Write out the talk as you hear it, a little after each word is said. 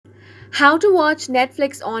How to watch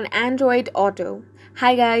Netflix on Android Auto.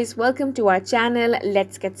 Hi guys, welcome to our channel.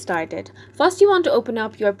 Let's get started. First, you want to open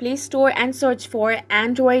up your Play Store and search for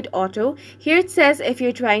Android Auto. Here it says if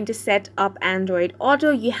you're trying to set up Android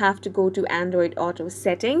Auto, you have to go to Android Auto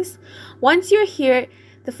settings. Once you're here,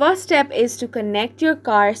 the first step is to connect your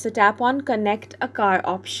car, so tap on Connect a Car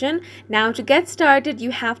option. Now to get started,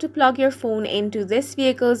 you have to plug your phone into this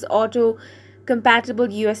vehicle's auto compatible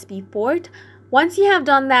USB port. Once you have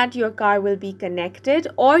done that, your car will be connected,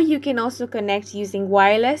 or you can also connect using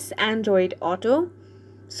wireless Android Auto.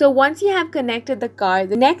 So once you have connected the car,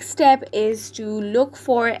 the next step is to look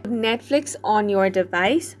for Netflix on your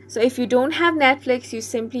device. So if you don't have Netflix, you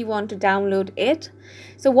simply want to download it.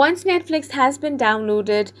 So once Netflix has been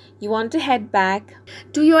downloaded, you want to head back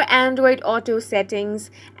to your Android Auto settings,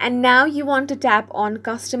 and now you want to tap on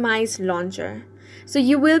Customize Launcher. So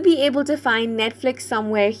you will be able to find Netflix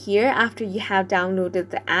somewhere here after you have downloaded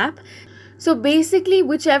the app. So basically,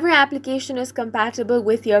 whichever application is compatible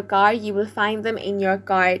with your car, you will find them in your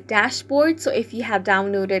car dashboard. So if you have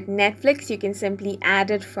downloaded Netflix, you can simply add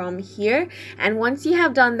it from here. And once you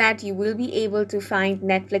have done that, you will be able to find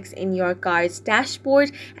Netflix in your car's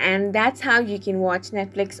dashboard. And that's how you can watch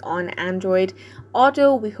Netflix on Android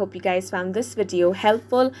Auto. We hope you guys found this video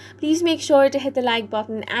helpful. Please make sure to hit the like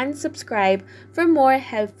button and subscribe for more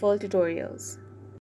helpful tutorials.